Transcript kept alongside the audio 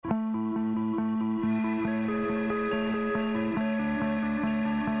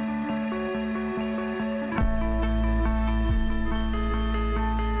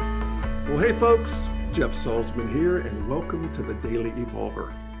Hey folks, Jeff Salzman here, and welcome to the Daily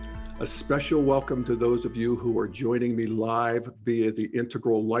Evolver. A special welcome to those of you who are joining me live via the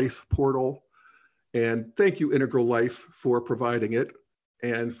Integral Life portal. And thank you, Integral Life, for providing it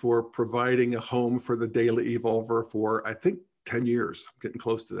and for providing a home for the Daily Evolver for, I think, 10 years. I'm getting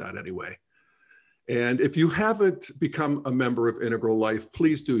close to that anyway. And if you haven't become a member of Integral Life,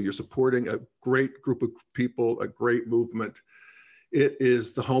 please do. You're supporting a great group of people, a great movement. It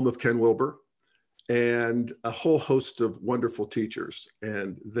is the home of Ken Wilber and a whole host of wonderful teachers.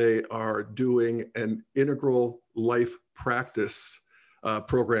 And they are doing an integral life practice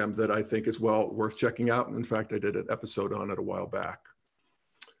program that I think is well worth checking out. And in fact, I did an episode on it a while back.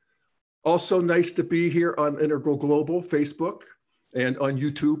 Also nice to be here on Integral Global Facebook and on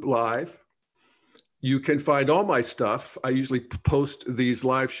YouTube Live. You can find all my stuff. I usually post these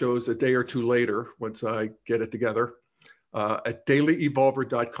live shows a day or two later once I get it together at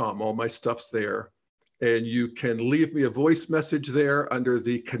dailyevolver.com. All my stuff's there. And you can leave me a voice message there under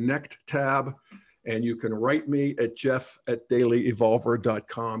the Connect tab. And you can write me at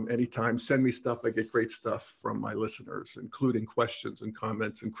jeff@dailyevolver.com anytime. Send me stuff. I get great stuff from my listeners, including questions and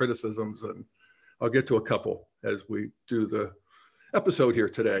comments and criticisms. And I'll get to a couple as we do the episode here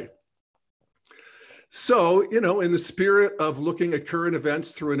today. So, in the spirit of looking at current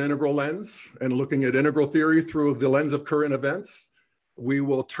events through an integral lens and looking at integral theory through the lens of current events, we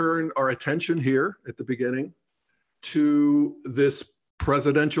will turn our attention here at the beginning to this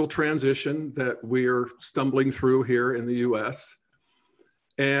presidential transition that we're stumbling through here in the US.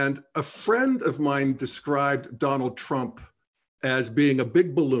 And a friend of mine described Donald Trump as being a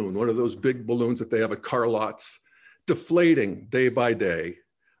big balloon, one of those big balloons that they have at car lots, deflating day by day,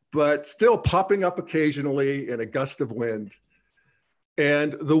 but still popping up occasionally in a gust of wind.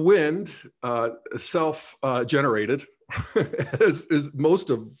 And the wind, self-generated, as is most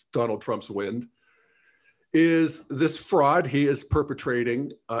of Donald Trump's wind, is this fraud he is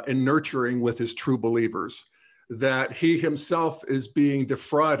perpetrating and nurturing with his true believers, that he himself is being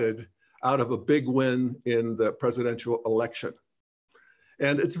defrauded out of a big win in the presidential election.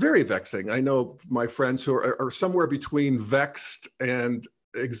 And it's very vexing. I know my friends who are somewhere between vexed and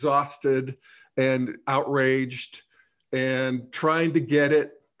exhausted and outraged and trying to get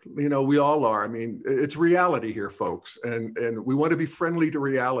it. We all are. I mean, it's reality here, folks, and we want to be friendly to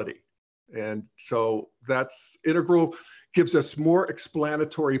reality. And so that's integral, gives us more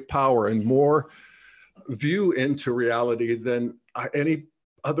explanatory power and more view into reality than any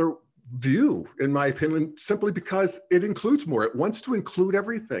other view, in my opinion, simply because it includes more. It wants to include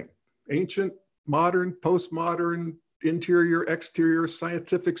everything: ancient, modern, postmodern, interior, exterior,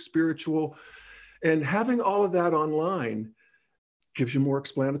 scientific, spiritual. And having all of that online gives you more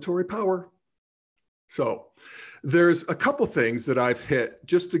explanatory power. So there's a couple things that I've hit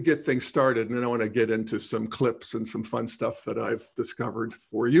just to get things started, and then I want to get into some clips and some fun stuff that I've discovered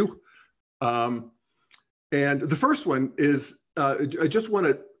for you. And the first one is, I just want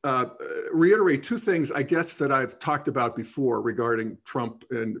to reiterate two things, I guess, that I've talked about before regarding Trump,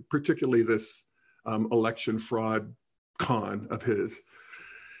 and particularly this election fraud con of his.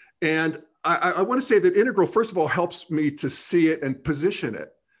 And I want to say that integral, first of all, helps me to see it and position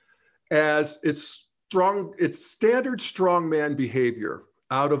it as it's standard strongman behavior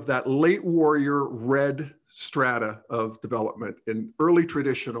out of that late warrior red strata of development in early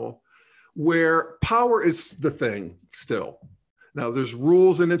traditional, where power is the thing still. Now, there's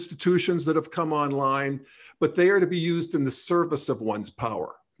rules and institutions that have come online, but they are to be used in the service of one's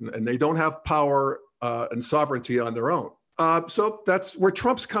power, and they don't have power and sovereignty on their own. So that's where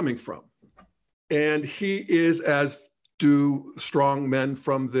Trump's coming from. And he is, as do strong men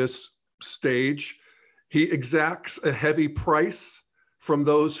from this stage, he exacts a heavy price from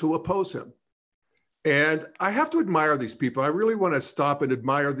those who oppose him. And I have to admire these people. I really want to stop and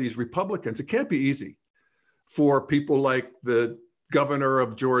admire these Republicans. It can't be easy for people like the governor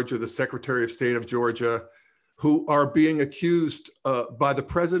of Georgia, the secretary of state of Georgia, who are being accused by the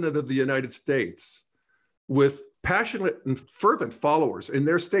president of the United States with passionate and fervent followers in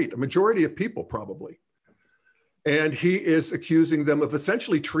their state, a majority of people probably. And he is accusing them of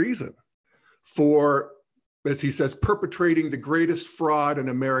essentially treason for, as he says, perpetrating the greatest fraud in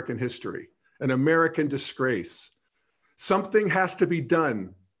American history, an American disgrace. Something has to be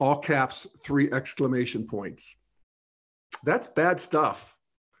done, all caps, 3 exclamation points. That's bad stuff.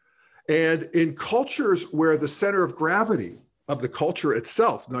 And in cultures where the center of gravity of the culture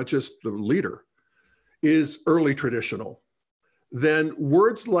itself, not just the leader, is early traditional, then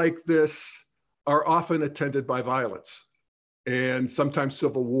words like this are often attended by violence and sometimes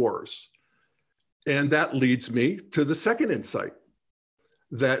civil wars. And that leads me to the second insight,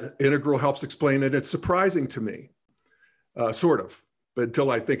 that Integral helps explain, and it's surprising to me, sort of, but until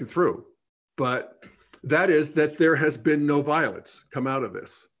I think it through. But that is that there has been no violence come out of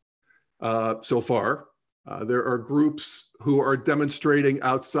this so far. There are groups who are demonstrating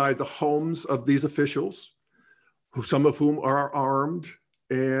outside the homes of these officials, some of whom are armed,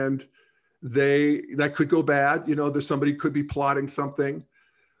 and that could go bad. You know, there's somebody could be plotting something.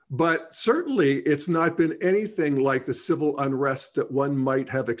 But certainly it's not been anything like the civil unrest that one might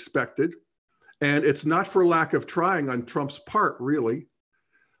have expected. And it's not for lack of trying on Trump's part, really,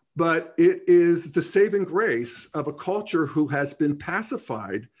 but it is the saving grace of a culture who has been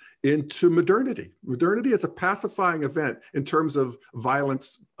pacified into modernity. Modernity is a pacifying event in terms of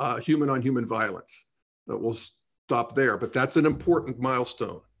violence, human on human violence. We'll stop there, but that's an important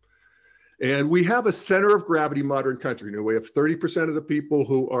milestone. And we have a center of gravity modern country. You know, we have 30% of the people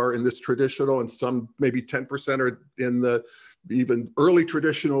who are in this traditional, and some maybe 10% are in the even early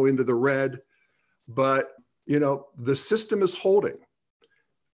traditional into the red. But, you know, the system is holding.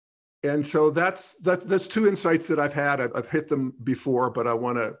 And so that's two insights that I've had. I've hit them before, but I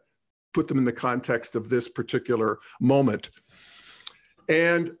want to put them in the context of this particular moment.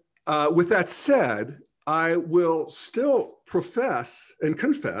 And with that said, I will still profess and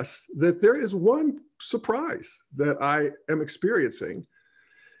confess that there is one surprise that I am experiencing.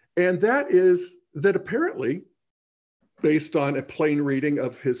 And that is that apparently, based on a plain reading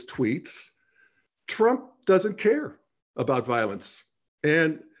of his tweets, Trump doesn't care about violence.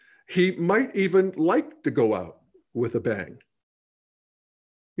 And he might even like to go out with a bang.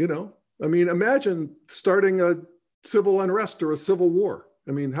 You know, I mean, imagine starting a civil unrest or a civil war.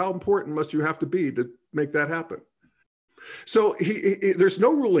 I mean, how important must you have to be to make that happen? So there's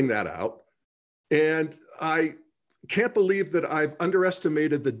no ruling that out. And I can't believe that I've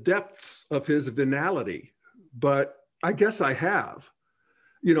underestimated the depths of his venality, but I guess I have.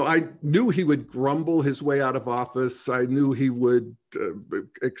 You know, I knew he would grumble his way out of office. I knew he would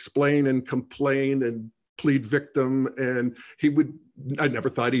explain and complain and plead victim. And I never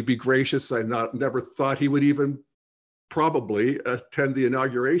thought he'd be gracious. I never thought he would even probably attend the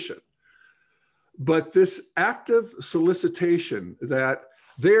inauguration. But this active solicitation that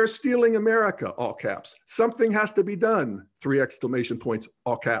they're stealing America, all caps, something has to be done, 3 exclamation points,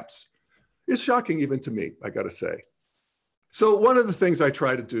 all caps, is shocking even to me, I gotta say. So one of the things I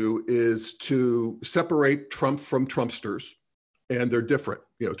try to do is to separate Trump from Trumpsters, and they're different.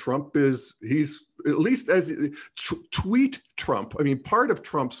 You know, Trump he's at least as tweet Trump. I mean, part of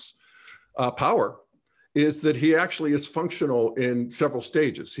Trump's power is that he actually is functional in several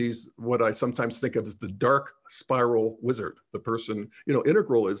stages. He's what I sometimes think of as the dark spiral wizard. The person, you know,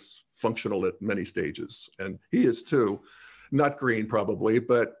 Integral is functional at many stages, and he is too. Not green probably,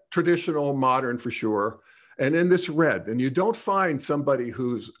 but traditional, modern for sure. And in this red, and you don't find somebody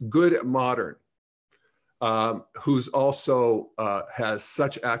who's good at modern, who's also has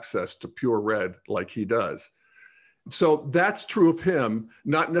such access to pure red like he does. So that's true of him,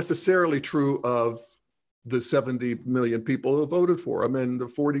 not necessarily true of the 70 million people who voted for him and the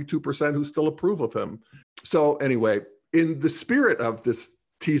 42% who still approve of him. So anyway, in the spirit of this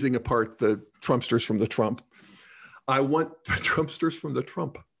teasing apart the Trumpsters from the Trump, I want the Trumpsters from the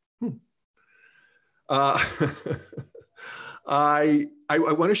Trump. I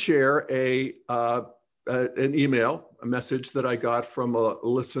want to share an email, a message that I got from a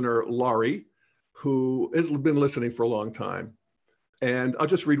listener, Laurie, who has been listening for a long time. And I'll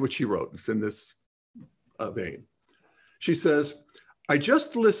just read what she wrote. It's in this vein. She says, I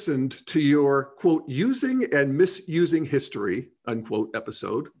just listened to your, quote, using and misusing history, unquote,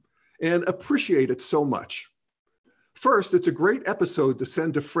 episode, and appreciate it so much. First, it's a great episode to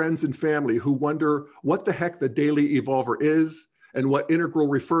send to friends and family who wonder what the heck the Daily Evolver is and what Integral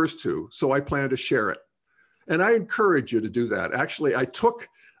refers to, so I plan to share it. And I encourage you to do that. Actually, I took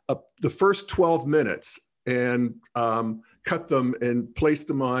the first 12 minutes and cut them and placed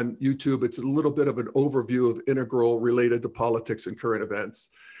them on YouTube. It's a little bit of an overview of Integral related to politics and current events.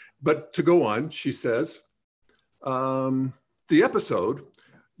 But to go on, she says, the episode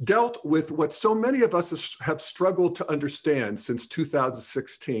dealt with what so many of us have struggled to understand since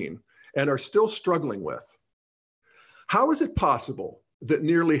 2016 and are still struggling with. How is it possible that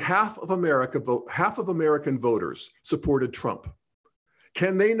nearly half of American voters supported Trump?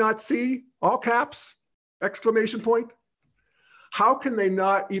 Can they not see, all caps, exclamation point? How can they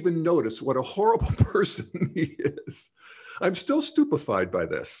not even notice what a horrible person he is? I'm still stupefied by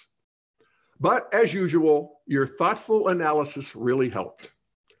this. But as usual, your thoughtful analysis really helped.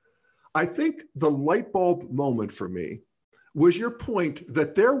 I think the light bulb moment for me was your point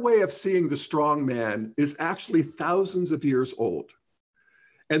that their way of seeing the strong man is actually thousands of years old.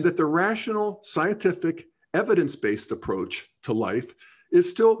 and that the rational, scientific, evidence-based approach to life is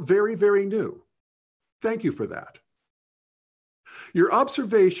still very, very new. Thank you for that. Your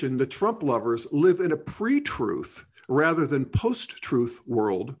observation that Trump lovers live in a pre-truth rather than post-truth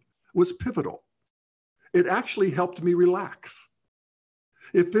world was pivotal. It actually helped me relax.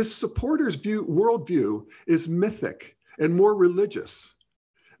 If this supporter's worldview is mythic and more religious,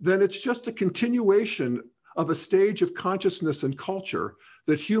 then it's just a continuation of a stage of consciousness and culture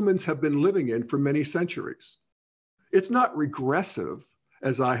that humans have been living in for many centuries. It's not regressive,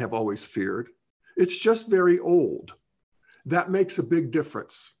 as I have always feared. It's just very old. That makes a big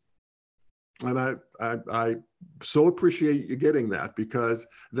difference. And I so appreciate you getting that, because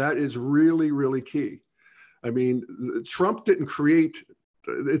that is really, really key. I mean, Trump didn't create,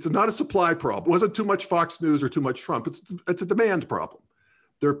 it's not a supply problem. It wasn't too much Fox News or too much Trump. It's a demand problem.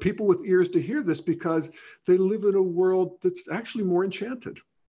 There are people with ears to hear this because they live in a world that's actually more enchanted.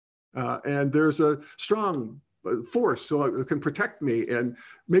 And there's a strong force so it can protect me and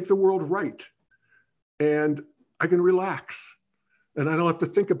make the world right. And I can relax. And I don't have to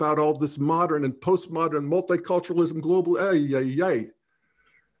think about all this modern and postmodern multiculturalism, global,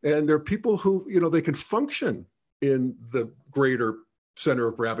 And there are people who, you know, they can function in the greater center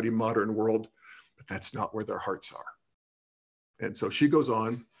of gravity modern world, but that's not where their hearts are. And so she goes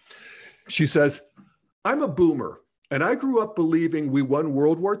on. She says, I'm a boomer, and I grew up believing we won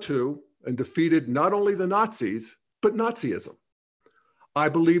World War II and defeated not only the Nazis, but Nazism. I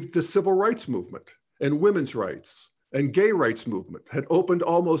believed the civil rights movement and women's rights and gay rights movement had opened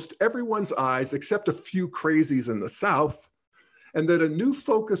almost everyone's eyes except a few crazies in the South, and that a new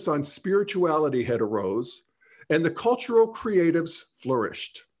focus on spirituality had arose and the cultural creatives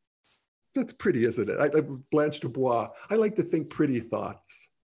flourished. That's pretty, isn't it? Blanche Dubois, I like to think pretty thoughts.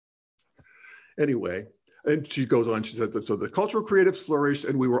 Anyway, and she goes on, she said, so the cultural creatives flourished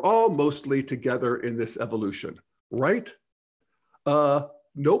and we were all mostly together in this evolution, right?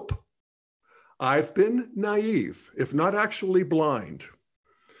 Nope. I've been naive, if not actually blind.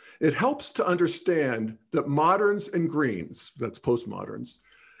 It helps to understand that moderns and greens, that's postmoderns,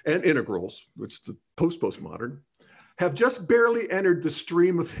 and integrals, which is the post-postmodern, have just barely entered the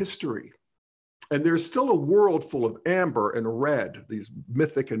stream of history. And there's still a world full of amber and red, these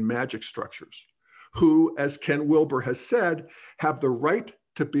mythic and magic structures, who, as Ken Wilber has said, have the right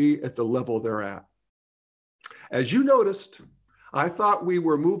to be at the level they're at. As you noticed, I thought we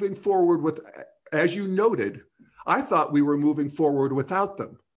were moving forward with, as you noted, I thought we were moving forward without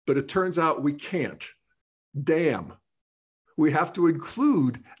them, but it turns out we can't. Damn. We have to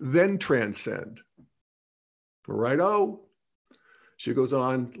include, then transcend. Righto. She goes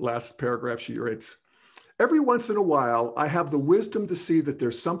on, last paragraph, she writes, every once in a while, I have the wisdom to see that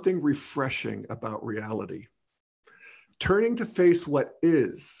there's something refreshing about reality. Turning to face what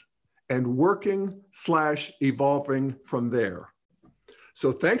is and working/evolving from there.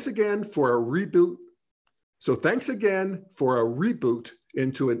 So thanks again for a reboot.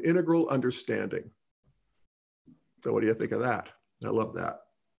 Into an integral understanding. So what do you think of that? I love that.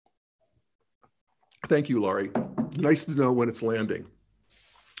 Thank you, Laurie. Nice to know when it's landing.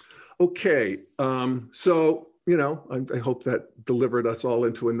 Okay, so, you know, I hope that delivered us all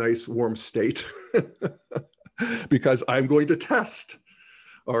into a nice warm state because I'm going to test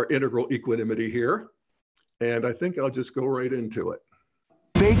our integral equanimity here. And I think I'll just go right into it.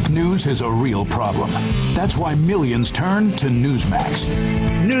 Fake news is a real problem. That's why millions turn to Newsmax.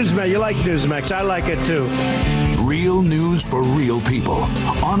 Newsmax, you like Newsmax. I like it too. Real news for real people.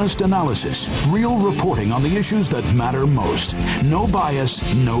 Honest analysis. Real reporting on the issues that matter most. No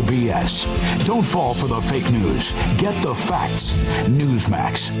bias, no BS. Don't fall for the fake news. Get the facts.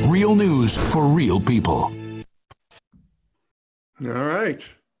 Newsmax. Real news for real people. All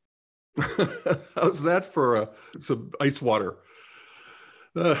right. How's that for some ice water?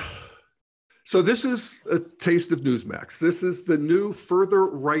 So this is a taste of Newsmax. This is the new further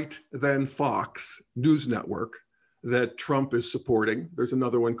right than Fox news network that Trump is supporting. There's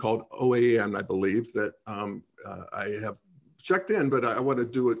another one called OAN, I believe, that I have checked in, but I want to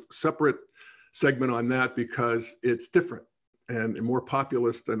do a separate segment on that because it's different and more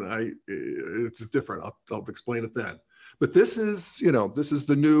populist, and it's different. I'll explain it then. But this is, you know, this is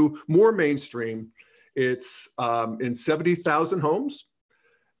the new, more mainstream. It's in 70,000 homes.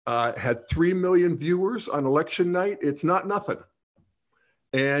 Had 3 million viewers on election night. It's not nothing.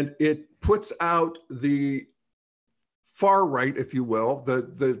 And it puts out the far right, if you will,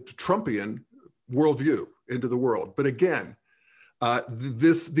 the Trumpian worldview into the world. But again,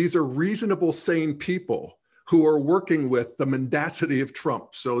 these are reasonable, sane people who are working with the mendacity of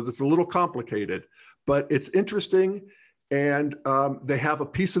Trump. So it's a little complicated, but it's interesting. and they have a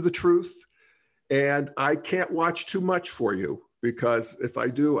piece of the truth. And I can't watch too much for you, because if I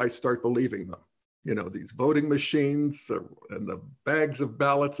do, I start believing them. You know, these voting machines and the bags of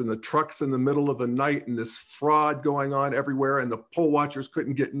ballots and the trucks in the middle of the night and this fraud going on everywhere, and the poll watchers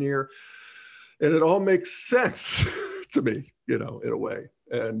couldn't get near. And it all makes sense to me, you know, in a way.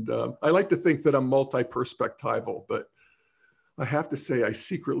 And I like to think that I'm multi-perspectival, but I have to say I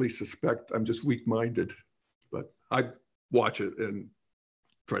secretly suspect I'm just weak-minded. But I watch it and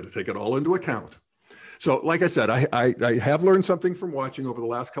try to take it all into account. So like I said, I have learned something from watching over the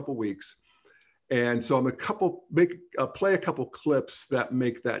last couple of weeks. And so I'm play a couple clips that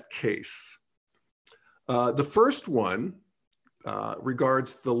make that case. The first one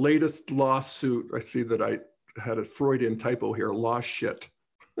regards the latest lawsuit. I see that I had a Freudian typo here, law shit.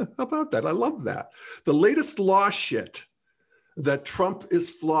 How about that? I love that. The latest law shit that Trump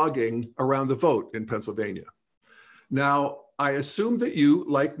is flogging around the vote in Pennsylvania. Now, I assume that you,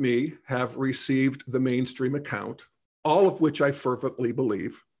 like me, have received the mainstream account, all of which I fervently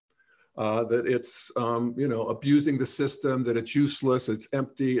believe. That it's, you know, abusing the system, that it's useless, it's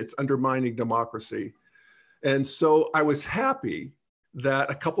empty, it's undermining democracy. And so I was happy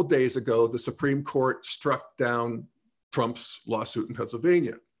that a couple days ago, the Supreme Court struck down Trump's lawsuit in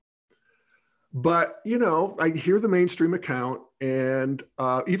Pennsylvania. But, you know, I hear the mainstream account, and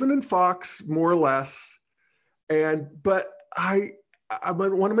even in Fox, more or less, but I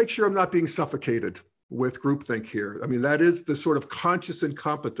want to make sure I'm not being suffocated with groupthink here. I mean, that is the sort of conscious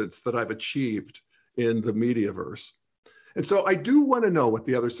incompetence that I've achieved in the mediaverse. And so I do want to know what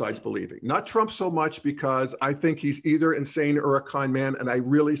the other side's believing. Not Trump so much, because I think he's either insane or a con man, and I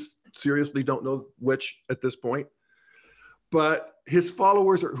really seriously don't know which at this point. But his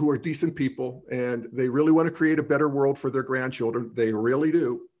followers who are decent people, and they really want to create a better world for their grandchildren. They really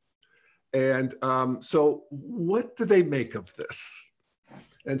do. And so what do they make of this?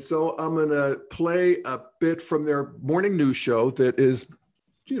 And so I'm going to play a bit from their morning news show that is,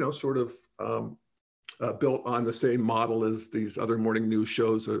 you know, sort of built on the same model as these other morning news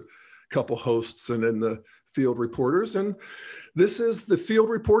shows, a couple hosts and then the field reporters. And this is the field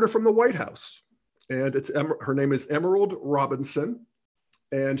reporter from the White House. And her name is Emerald Robinson.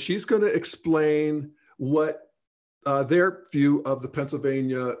 And she's going to explain what their view of the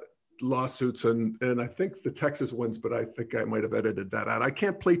Pennsylvania lawsuits and I think the Texas ones, but I think I might have edited that out. I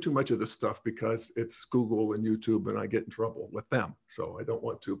can't play too much of this stuff because it's Google and YouTube and I get in trouble with them. So I don't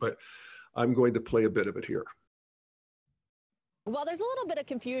want to, but I'm going to play a bit of it here. Well, there's a little bit of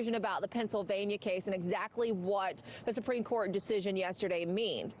confusion about the Pennsylvania case and exactly what the Supreme Court decision yesterday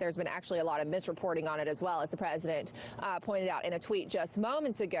means. There's been actually a lot of misreporting on it, as well, as the president pointed out in a tweet just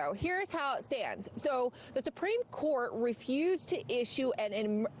moments ago. Here's how it stands. So the Supreme Court refused to issue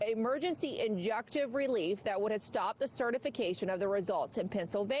an emergency injunctive relief that would have stopped the certification of the results in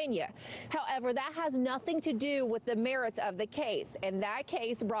Pennsylvania. However, that has nothing to do with the merits of the case. And that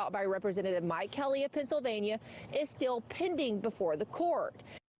case, brought by Representative Mike Kelly of Pennsylvania, is still pending before the court.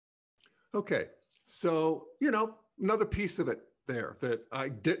 Okay, so, you know, another piece of it there that I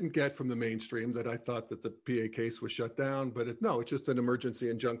didn't get from the mainstream, that I thought that the PA case was shut down, but no, it's just an emergency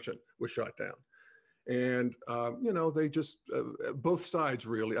injunction was shut down. And, you know, they just, both sides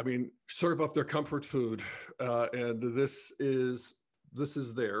really, I mean, serve up their comfort food. And this is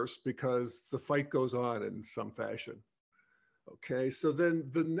theirs because the fight goes on in some fashion. Okay, so then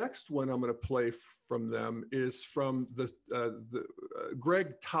the next one I'm going to play from them is from the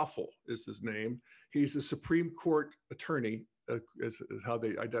Greg Toffel is his name. He's a Supreme Court attorney, is how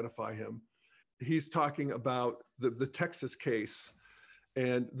they identify him. He's talking about the Texas case.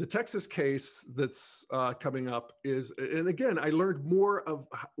 And the Texas case that's coming up is, and again, I learned more of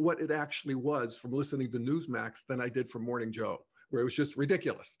what it actually was from listening to Newsmax than I did from Morning Joe, where it was just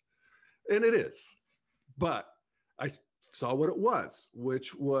ridiculous. And it is. But I saw what it was,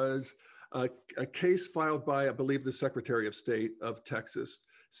 which was a case filed by, I believe, the Secretary of State of Texas,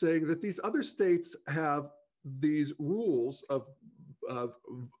 saying that these other states have these rules of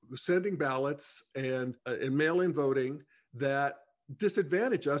sending ballots and mail-in voting that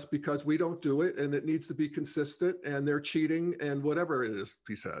disadvantage us because we don't do it, and it needs to be consistent, and they're cheating, and whatever it is,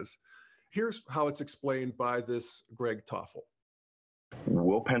 he says. Here's how it's explained by this Greg Toffel.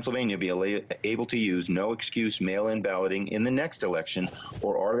 Will Pennsylvania be able to use no excuse mail-in balloting in the next election,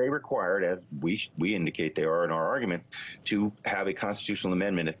 or are they required, as we indicate they are in our arguments, to have a constitutional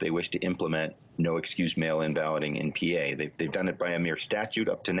amendment if they wish to implement no excuse mail-in balloting in PA? They've done it by a mere statute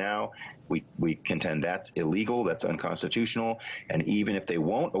up to now. We contend that's illegal, that's unconstitutional, and even if they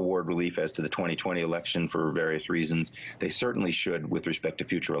won't award relief as to the 2020 election for various reasons, they certainly should with respect to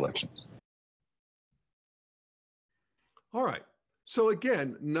future elections. All right. So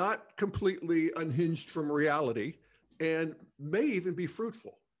again, not completely unhinged from reality, and may even be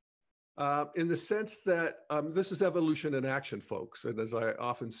fruitful in the sense that this is evolution in action, folks. And as I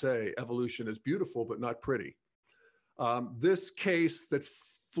often say, evolution is beautiful, but not pretty. This case that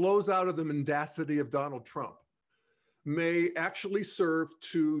flows out of the mendacity of Donald Trump may actually serve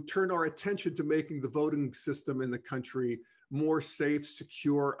to turn our attention to making the voting system in the country more safe,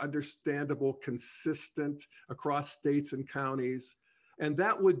 secure, understandable, consistent across states and counties. And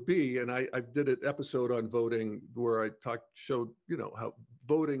that would be, and I did an episode on voting where I showed, how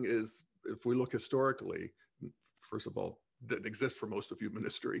voting is, if we look historically, first of all, didn't exist for most of human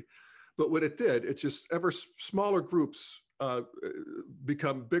history. But what it did, it just ever smaller groups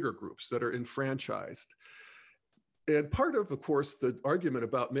become bigger groups that are enfranchised. And part of course, the argument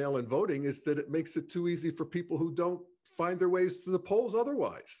about mail-in voting is that it makes it too easy for people who don't find their ways to the polls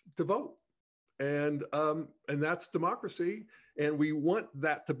otherwise to vote. And that's democracy. And we want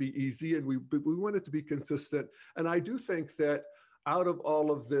that to be easy, and we want it to be consistent. And I do think that out of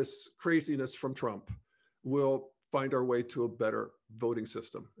all of this craziness from Trump, we'll find our way to a better voting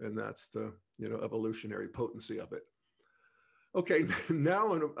system. And that's the evolutionary potency of it. Okay,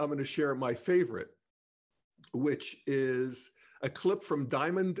 now I'm going to share my favorite, which is a clip from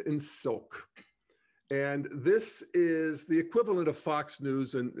Diamond and Silk. And this is the equivalent of Fox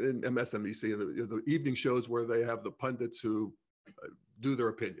News and MSNBC, the evening shows where they have the pundits who do their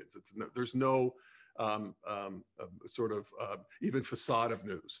opinions. There's no even facade of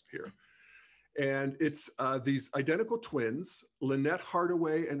news here. And it's these identical twins, Lynette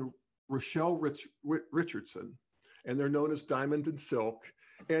Hardaway and Rochelle Richardson, and they're known as Diamond and Silk.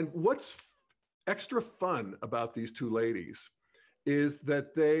 And what's extra fun about these two ladies is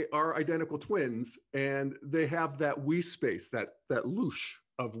that they are identical twins, and they have that we space, that loosh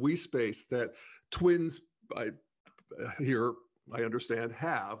of we space that twins, I understand,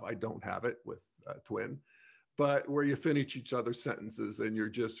 have. I don't have it with twin, but where you finish each other's sentences and you're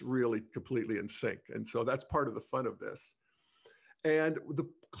just really completely in sync. And so that's part of the fun of this. And the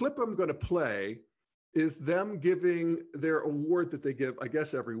clip I'm going to play is them giving their award that they give, I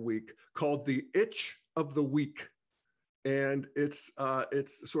guess, every week, called the Itch of the Week. And it's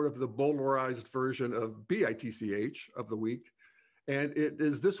sort of the bowlerized version of BITCH of the week. And it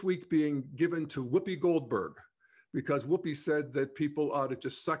is this week being given to Whoopi Goldberg, because Whoopi said that people ought to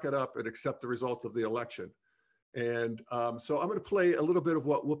just suck it up and accept the results of the election. And so I'm going to play a little bit of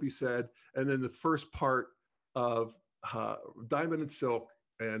what Whoopi said, and then the first part of Diamond and Silk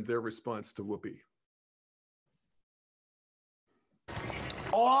and their response to Whoopi.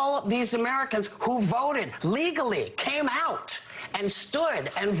 All these Americans who voted legally came out and stood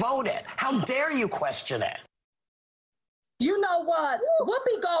and voted. How dare you question it? You know what?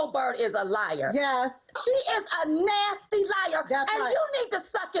 Whoopi Goldberg is a liar. Yes. She is a nasty liar. That's and right. You need to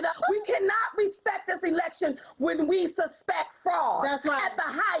suck it up. We cannot respect this election when we suspect fraud. That's right. At the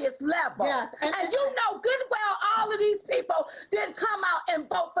highest level. Yes. And you know good well all of these people didn't come out and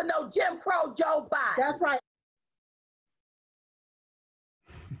vote for no Jim Crow Joe Biden. That's right.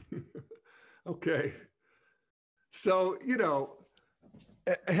 Okay. So,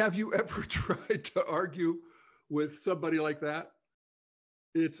 have you ever tried to argue with somebody like that?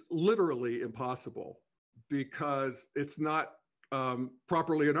 It's literally impossible, because it's not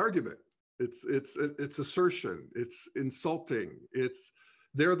properly an argument. It's assertion. It's insulting.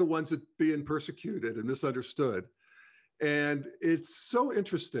 They're the ones that being persecuted and misunderstood. And it's so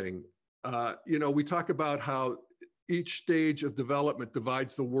interesting. We talk about how each stage of development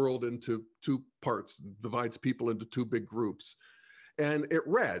divides the world into two parts, divides people into two big groups. And it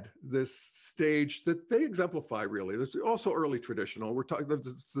read this stage that they exemplify, really. There's also early traditional. We're talking,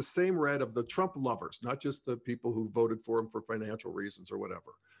 it's the same read of the Trump lovers, not just the people who voted for him for financial reasons or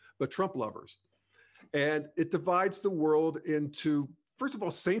whatever, but Trump lovers. And it divides the world into, first of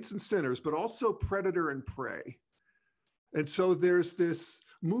all, saints and sinners, but also predator and prey. And so there's this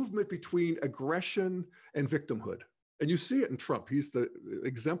movement between aggression and victimhood. And you see it in Trump. He's the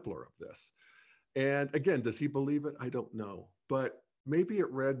exemplar of this. And again, does he believe it? I don't know. But maybe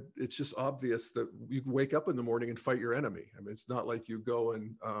it's just obvious that you wake up in the morning and fight your enemy. I mean, it's not like you go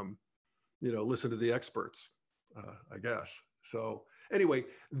and, listen to the experts, I guess. So anyway,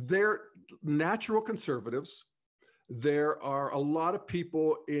 they're natural conservatives. There are a lot of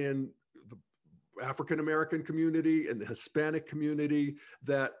people in the African-American community and the Hispanic community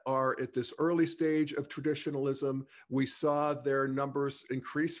that are at this early stage of traditionalism. We saw their numbers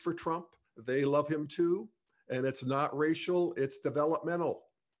increase for Trump. They love him too. And it's not racial, it's developmental.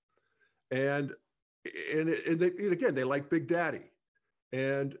 And they like Big Daddy.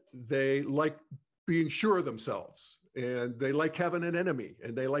 And they like being sure of themselves. and they like having an enemy,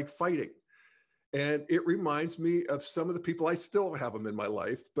 and they like fighting. And it reminds me of some of the people, I still have them in my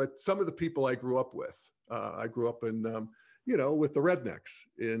life, but some of the people I grew up with. I grew up in, with the rednecks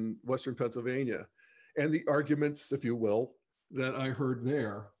in Western Pennsylvania, and the arguments, if you will, that I heard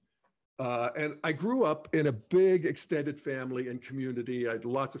there. And I grew up in a big extended family and community. I had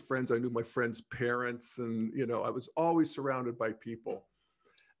lots of friends. I knew my friends' parents, and, I was always surrounded by people.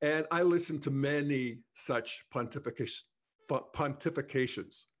 And I listened to many such pontifications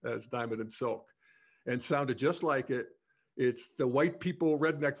as Diamond and Silk, and sounded just like it. It's the white people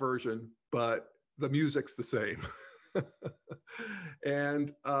redneck version, but the music's the same.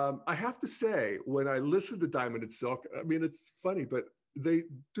 And I have to say, when I listen to Diamond and Silk, I mean, it's funny, but they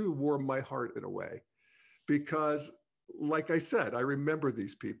do warm my heart in a way, because like I said, I remember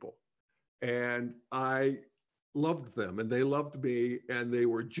these people, and I loved them, and they loved me, and they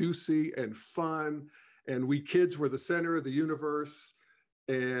were juicy and fun, and we kids were the center of the universe,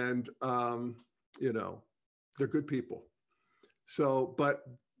 and they're good people. So, but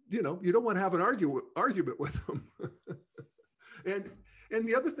you don't want to have an argument with them. And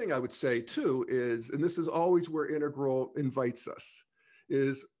the other thing I would say too is, and this is always where Integral invites us,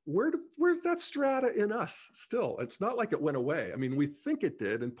 is where's that strata in us still? It's not like it went away. I mean, we think it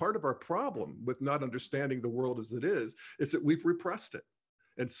did, and part of our problem with not understanding the world as it is that we've repressed it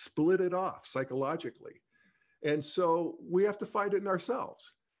and split it off psychologically. And so we have to find it in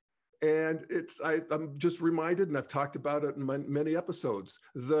ourselves. And I'm just reminded, and I've talked about it in many episodes,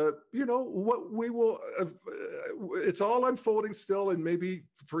 what we will, it's all unfolding still, and maybe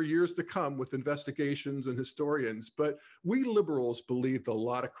for years to come with investigations and historians, but we liberals believed a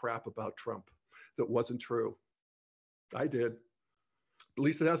lot of crap about Trump that wasn't true. I did. At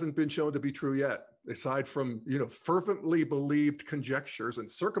least it hasn't been shown to be true yet, aside from, fervently believed conjectures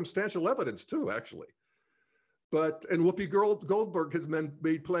and circumstantial evidence too, actually. And Whoopi Goldberg has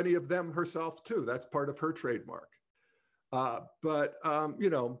made plenty of them herself too. That's part of her trademark.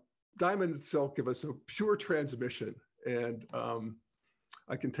 Diamond and Silk give us a pure transmission, and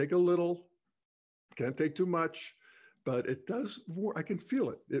I can take a little, can't take too much, but it does, I can feel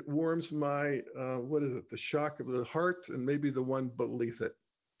it. It warms my, the shock of the heart, and maybe the one beneath it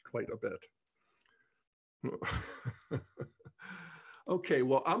quite a bit. Okay,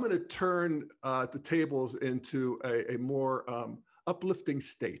 well, I'm going to turn the tables into a more uplifting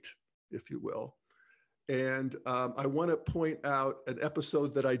state, if you will. And I want to point out an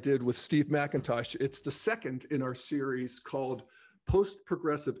episode that I did with Steve McIntosh. It's the second in our series called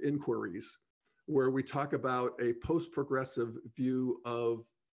Post-Progressive Inquiries, where we talk about a post-progressive view of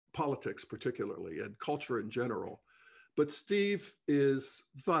politics particularly, and culture in general. But Steve is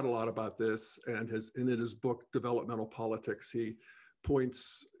thought a lot about this, and in his book, Developmental Politics, he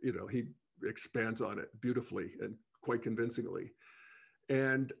points, he expands on it beautifully and quite convincingly.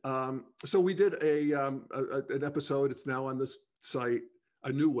 And so we did an episode, it's now on this site,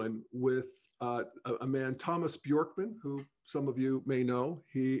 a new one, with a man, Thomas Bjorkman, who some of you may know.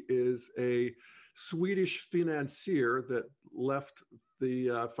 He is a Swedish financier that left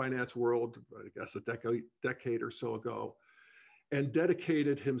the finance world, I guess, a decade or so ago, and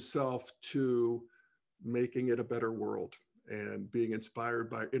dedicated himself to making it a better world and being inspired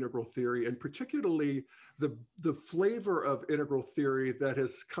by integral theory, and particularly the flavor of integral theory that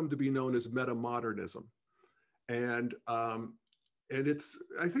has come to be known as metamodernism. And it's,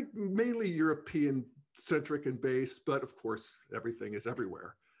 I think, mainly European centric and based, but of course, everything is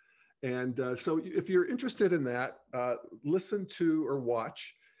everywhere. And so if you're interested in that, listen to or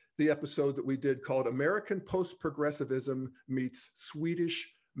watch the episode that we did called American Post-Progressivism Meets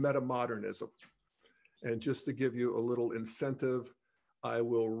Swedish Metamodernism. And just to give you a little incentive, I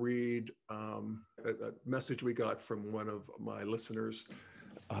will read a message we got from one of my listeners,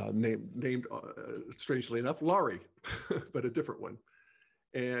 named strangely enough, Laurie, but a different one.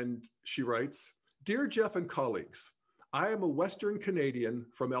 And she writes, "Dear Jeff and colleagues, I am a Western Canadian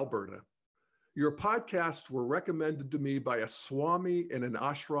from Alberta. Your podcasts were recommended to me by a Swami in an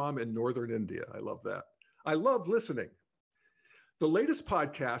ashram in northern India." I love that. "I love listening. The latest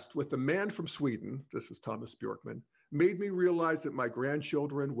podcast with the man from Sweden," this is Thomas Bjorkman, "made me realize that my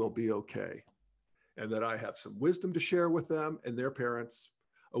grandchildren will be okay, and that I have some wisdom to share with them and their parents,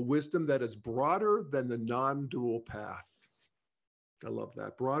 a wisdom that is broader than the non-dual path." I love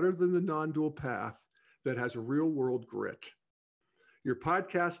that. Broader than the non-dual path, that has real world grit. "Your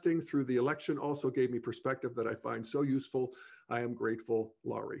podcasting through the election also gave me perspective that I find so useful. I am grateful,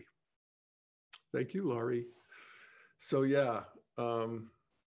 Laurie." Thank you, Laurie. So yeah,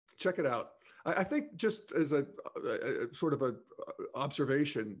 check it out. I think just as a sort of a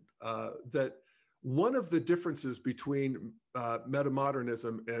observation, that One of the differences between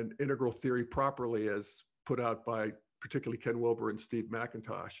metamodernism and integral theory properly, as put out by particularly Ken Wilber and Steve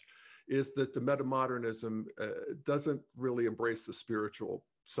McIntosh, is that the metamodernism doesn't really embrace the spiritual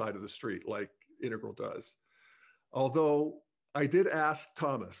side of the street like integral does. Although I did ask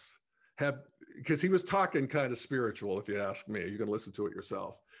Thomas, because he was talking kind of spiritual, if you ask me, you can listen to it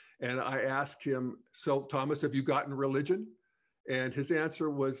yourself. And I asked him, so Thomas, have you gotten religion? And his answer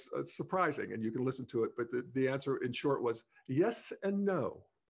was surprising, and you can listen to it, but the answer in short was yes and no.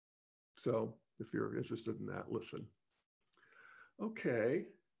 So if you're interested in that, listen. Okay,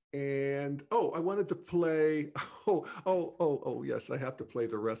 and I wanted to play, yes, I have to play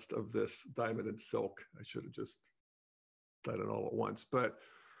the rest of this Diamond and Silk. I should have just done it all at once, but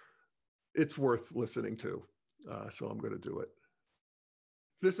it's worth listening to, so I'm going to do it.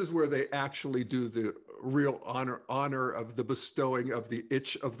 This is where they actually do the real honor of the bestowing of the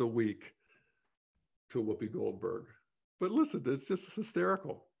itch of the week to Whoopi Goldberg. But listen, it's just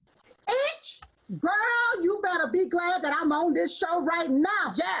hysterical. Itch? Girl, you better be glad that I'm on this show right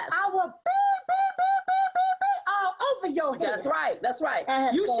now. Yes. I will beep all over your head. That's right. That's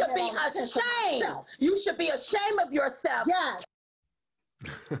right. You should be ashamed. You should be ashamed of yourself. Yes.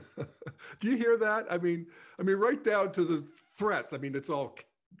 Do you hear that? I mean, right down to the threats. I mean, it's all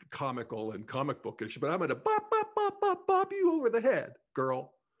comical and comic bookish, but I'm going to bop you over the head,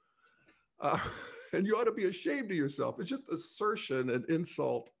 girl. And you ought to be ashamed of yourself. It's just assertion and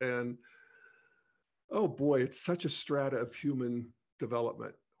insult. And oh boy, it's such a strata of human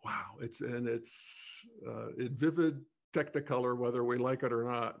development. Wow. It's in vivid technicolor, whether we like it or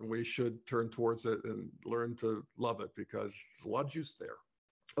not. And we should turn towards it and learn to love it because there's a lot of juice there.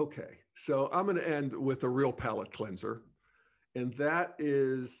 Okay. So I'm going to end with a real palate cleanser. And that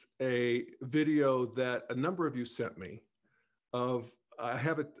is a video that a number of you sent me of, I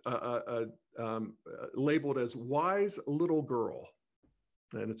have it labeled as Wise Little Girl.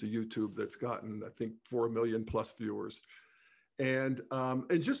 And it's a YouTube that's gotten, I think, 4 million plus viewers. And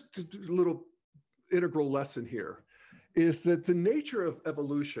just a little integral lesson here is that the nature of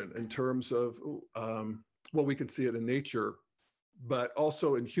evolution in terms of, well, we can see it in nature, but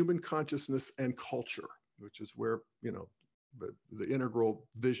also in human consciousness and culture, which is where, the integral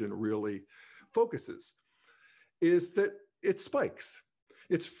vision really focuses, is that it spikes.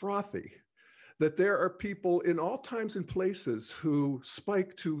 It's frothy, that there are people in all times and places who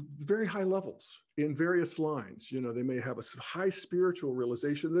spike to very high levels in various lines. They may have a high spiritual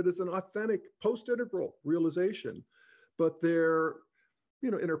realization that is an authentic post-integral realization, but their,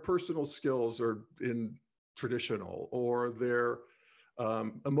 interpersonal skills are in traditional, or their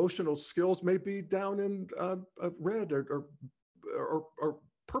emotional skills may be down in red or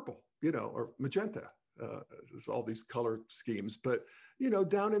purple, or magenta. There's all these color schemes, but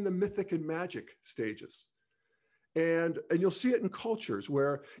down in the mythic and magic stages. And you'll see it in cultures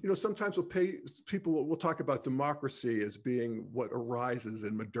where, sometimes people will talk about democracy as being what arises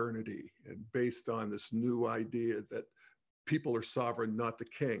in modernity and based on this new idea that people are sovereign, not the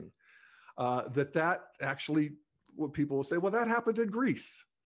king. That actually, what people will say, well, that happened in Greece.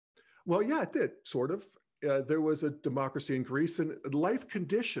 Well, yeah, it did, sort of. There was a democracy in Greece, and life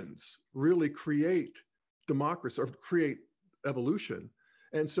conditions really create democracy or create evolution.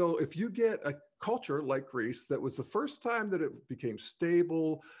 And so if you get a culture like Greece, that was the first time that it became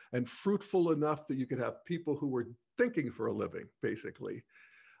stable and fruitful enough that you could have people who were thinking for a living, basically.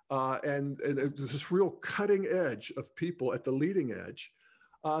 And this real cutting edge of people at the leading edge,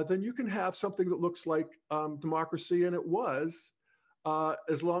 then you can have something that looks like democracy. And it was,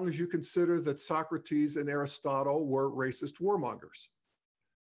 as long as you consider that Socrates and Aristotle were racist warmongers.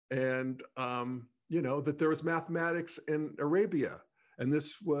 And, that there was mathematics in Arabia. And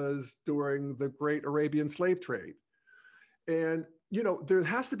this was during the great Arabian slave trade. And, there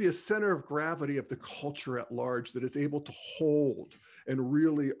has to be a center of gravity of the culture at large that is able to hold and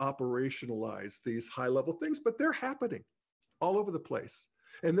really operationalize these high-level things, but they're happening all over the place.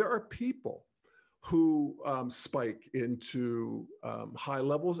 And there are people who spike into high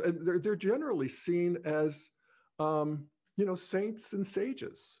levels, and they're generally seen as, saints and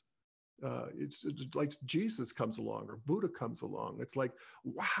sages. It's like Jesus comes along or Buddha comes along. It's like,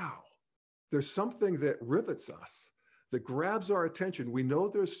 wow, there's something that rivets us, that grabs our attention. We know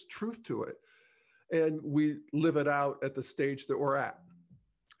there's truth to it, and we live it out at the stage that we're at.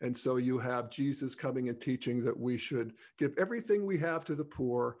 And so you have Jesus coming and teaching that we should give everything we have to the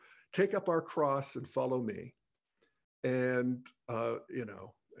poor, take up our cross and follow me. And,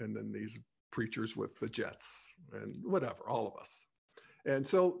 and then these preachers with the jets and whatever, all of us. And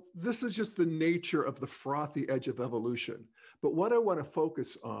so this is just the nature of the frothy edge of evolution. But what I want to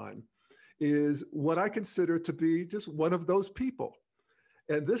focus on is what I consider to be just one of those people.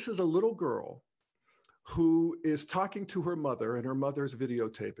 And this is a little girl who is talking to her mother, and her mother's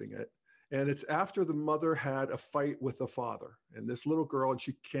videotaping it. And it's after the mother had a fight with the father. And this little girl, and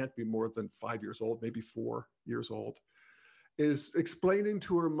she can't be more than 5 years old, maybe 4 years old, is explaining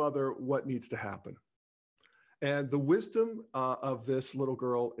to her mother what needs to happen. And the wisdom of this little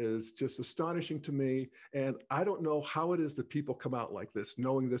girl is just astonishing to me. And I don't know how it is that people come out like this,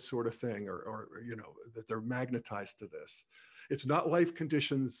 knowing this sort of thing, or you know, that they're magnetized to this. It's not life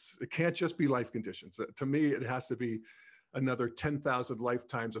conditions. It can't just be life conditions. To me, it has to be another 10,000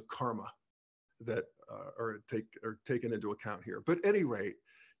 lifetimes of karma that are taken into account here. But at any rate,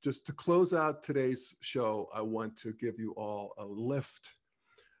 just to close out today's show, I want to give you all a lift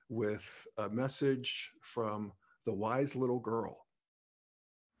with a message from the wise little girl.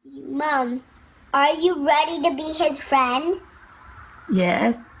 Mom, are you ready to be his friend?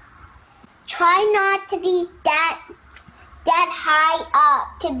 Yes. Try not to be that high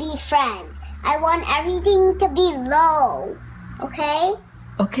up to be friends. I want everything to be low, okay?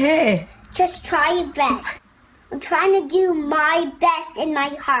 Okay. Just try your best. I'm trying to do my best in my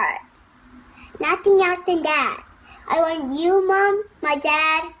heart. Nothing else than that. I want you, Mom, my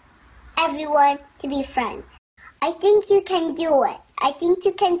dad, everyone to be friends. I think you can do it. I think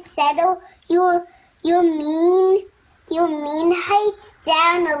you can settle your mean heights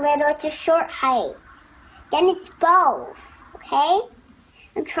down a little to short heights. Then it's both, okay?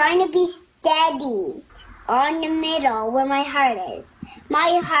 I'm trying to be steady on the middle where my heart is.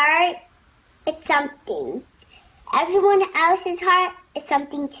 My heart is something. Everyone else's heart is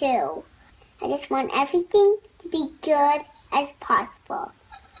something too. I just want everything to be good as possible.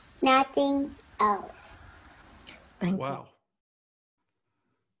 Nothing else. Wow.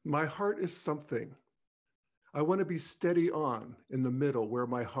 My heart is something. I want to be steady on in the middle where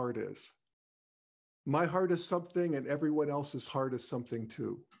my heart is. My heart is something, and everyone else's heart is something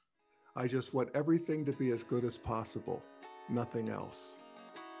too. I just want everything to be as good as possible. Nothing else.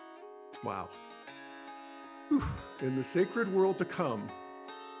 Wow. Whew. In the sacred world to come,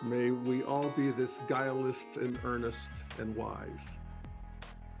 may we all be this guileless and earnest and wise.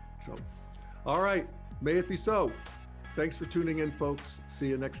 So, all right. May it be so. Thanks for tuning in, folks. See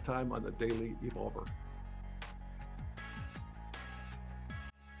you next time on the Daily Evolver.